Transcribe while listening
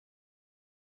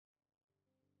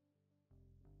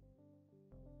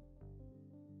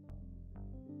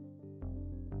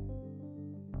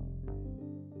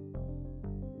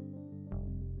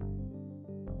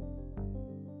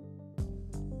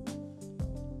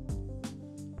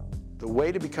The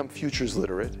way to become futures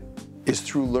literate is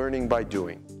through learning by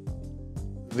doing.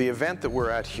 The event that we're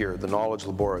at here, the Knowledge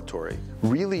Laboratory,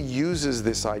 really uses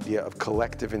this idea of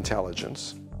collective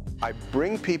intelligence. I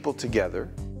bring people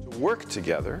together to work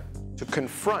together to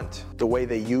confront the way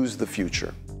they use the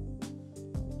future.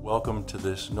 Welcome to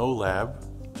this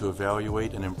Knowlab to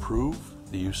evaluate and improve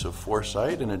the use of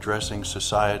foresight in addressing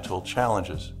societal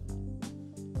challenges.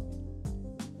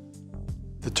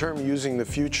 The term using the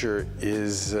future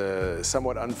is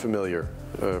somewhat unfamiliar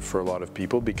for a lot of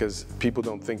people because people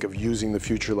don't think of using the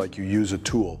future like you use a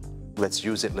tool. Let's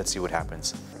use it, let's see what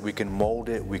happens. We can mold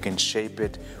it, we can shape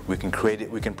it, we can create it,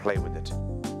 we can play with it.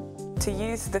 To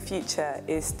use the future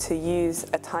is to use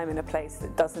a time and a place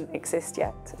that doesn't exist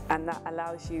yet, and that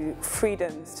allows you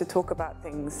freedoms to talk about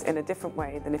things in a different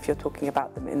way than if you're talking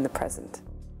about them in the present.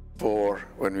 For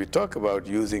when we talk about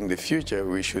using the future,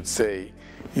 we should say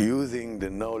using the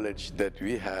knowledge that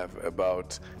we have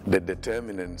about the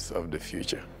determinants of the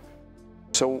future.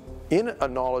 So in a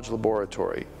knowledge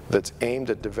laboratory that's aimed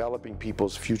at developing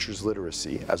people's futures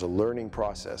literacy as a learning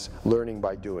process, learning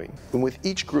by doing, and with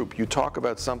each group you talk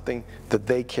about something that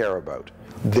they care about,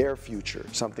 their future,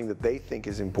 something that they think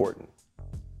is important.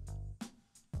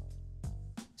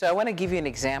 So I want to give you an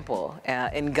example.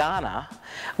 In Ghana,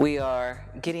 we are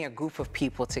getting a group of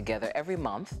people together every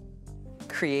month,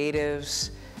 creatives,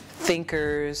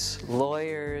 thinkers,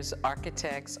 lawyers,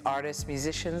 architects, artists,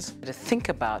 musicians, to think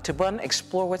about, to one,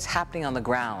 explore what's happening on the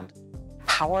ground.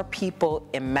 How are people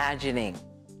imagining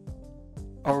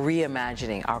or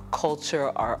reimagining our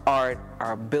culture, our art,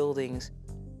 our buildings,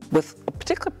 with a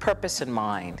particular purpose in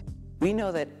mind? We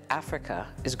know that Africa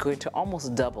is going to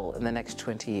almost double in the next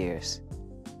 20 years.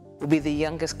 Will be the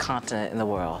youngest continent in the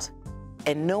world.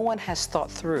 And no one has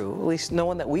thought through, at least no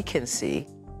one that we can see,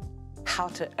 how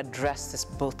to address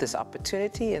both this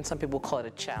opportunity and some people call it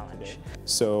a challenge.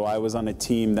 So I was on a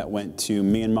team that went to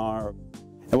Myanmar.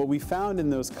 And what we found in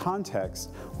those contexts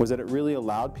was that it really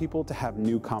allowed people to have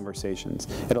new conversations.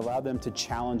 It allowed them to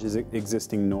challenge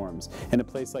existing norms. In a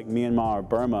place like Myanmar or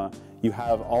Burma, you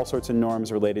have all sorts of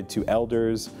norms related to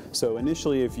elders. So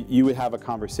initially, if you would have a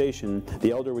conversation,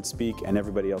 the elder would speak and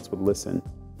everybody else would listen.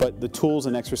 But the tools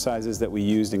and exercises that we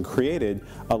used and created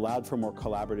allowed for more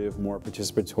collaborative, more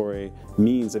participatory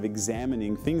means of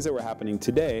examining things that were happening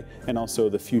today and also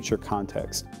the future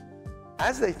context.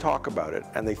 As they talk about it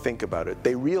and they think about it,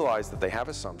 they realize that they have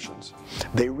assumptions.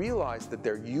 They realize that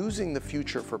they're using the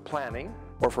future for planning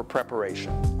or for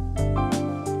preparation.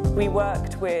 We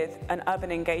worked with an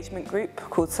urban engagement group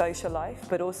called Social Life,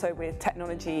 but also with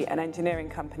technology and engineering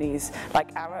companies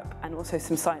like Arup and also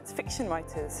some science fiction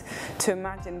writers to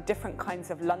imagine different kinds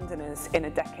of Londoners in a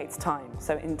decade's time,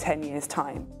 so in 10 years'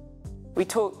 time. We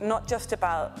talked not just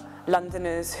about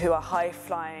Londoners who are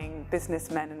high-flying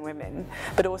businessmen and women,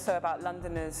 but also about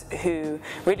Londoners who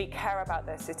really care about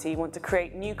their city, want to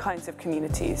create new kinds of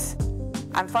communities.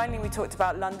 And finally, we talked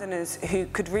about Londoners who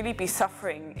could really be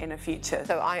suffering in a future.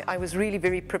 So I was really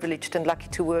very privileged and lucky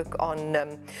to work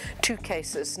on two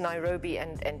cases, Nairobi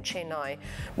and Chennai,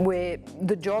 where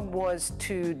the job was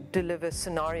to deliver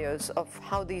scenarios of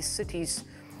how these cities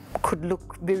could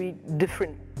look very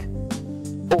different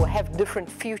or have different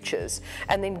futures.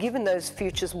 And then given those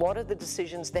futures, what are the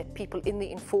decisions that people in the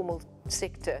informal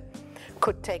sector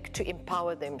could take to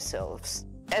empower themselves?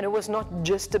 And it was not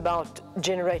just about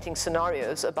generating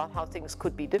scenarios about how things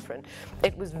could be different.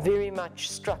 It was very much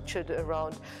structured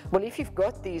around, well, if you've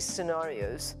got these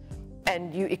scenarios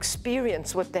and you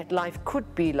experience what that life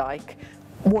could be like,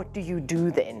 what do you do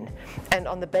then? And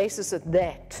on the basis of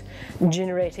that,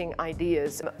 generating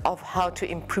ideas of how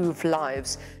to improve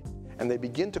lives. And they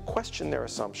begin to question their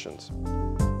assumptions.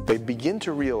 They begin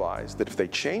to realize that if they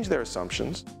change their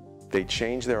assumptions, they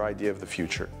change their idea of the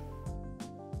future.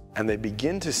 And they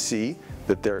begin to see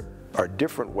that there are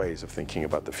different ways of thinking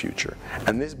about the future.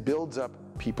 And this builds up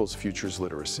people's futures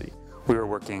literacy. We were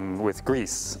working with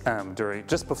Greece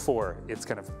just before its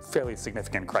kind of fairly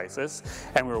significant crisis,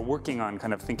 and we were working on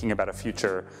kind of thinking about the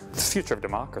future of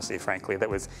democracy, frankly, that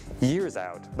was years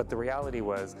out. But the reality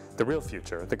was the real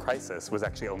future, the crisis, was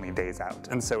actually only days out.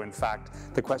 And so, in fact,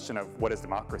 the question of what is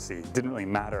democracy didn't really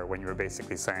matter when you were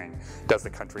basically saying, does the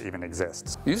country even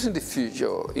exist? Using the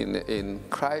future in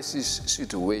crisis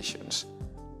situations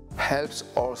helps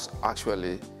us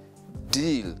actually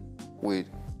deal with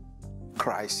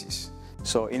crisis.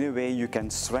 So in a way you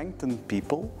can strengthen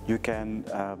people, you can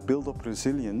build up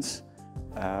resilience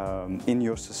in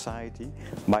your society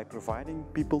by providing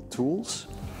people tools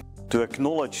to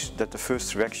acknowledge that the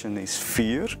first reaction is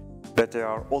fear, that there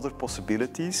are other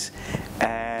possibilities,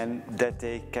 and that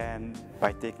they can,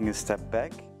 by taking a step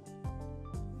back,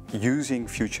 using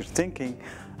future thinking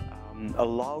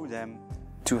allow them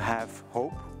to have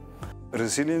hope.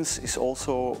 Resilience is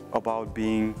also about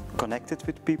being connected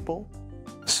with people.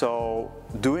 So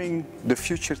doing the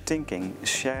future thinking,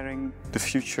 sharing the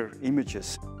future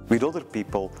images with other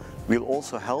people will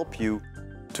also help you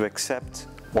to accept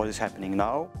what is happening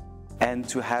now and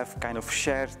to have kind of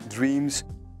shared dreams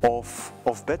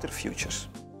of better futures.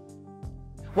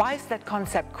 Why is that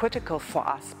concept critical for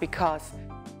us? Because,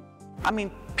 I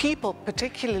mean, people,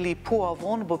 particularly poor,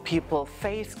 vulnerable people,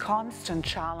 face constant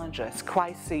challenges,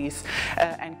 crises,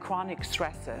 and chronic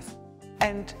stresses.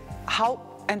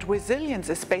 And resilience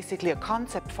is basically a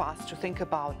concept for us to think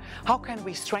about how can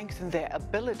we strengthen their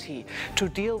ability to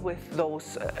deal with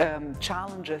those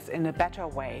challenges in a better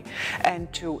way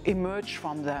and to emerge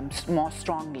from them more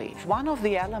strongly. One of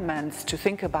the elements to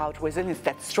think about resilience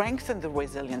that strengthen the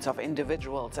resilience of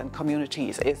individuals and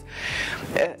communities is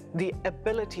the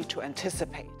ability to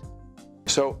anticipate.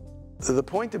 So the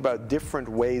point about different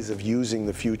ways of using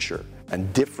the future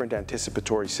and different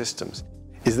anticipatory systems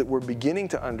is that we're beginning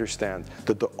to understand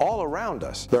that all around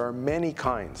us there are many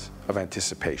kinds of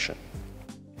anticipation,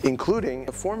 including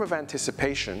a form of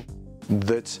anticipation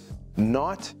that's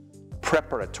not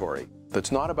preparatory,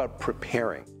 that's not about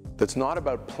preparing, that's not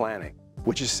about planning,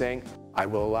 which is saying, I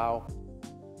will allow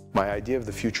my idea of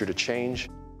the future to change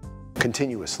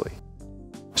continuously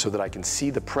so that I can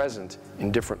see the present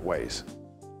in different ways.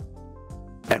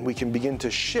 And we can begin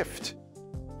to shift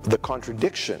the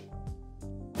contradiction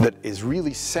that is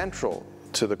really central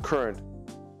to the current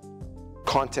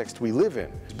context we live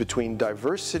in between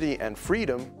diversity and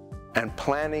freedom and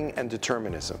planning and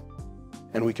determinism.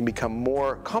 And we can become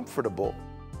more comfortable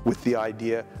with the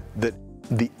idea that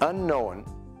the unknown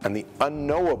and the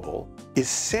unknowable is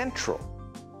central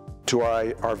to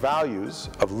our values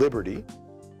of liberty,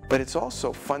 but it's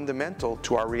also fundamental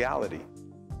to our reality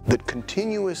that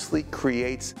continuously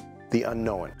creates the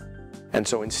unknown. And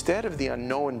so instead of the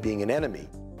unknown being an enemy,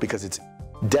 because it's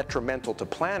detrimental to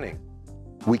planning,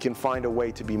 we can find a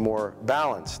way to be more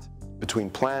balanced between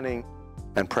planning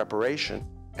and preparation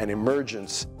and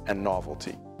emergence and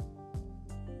novelty.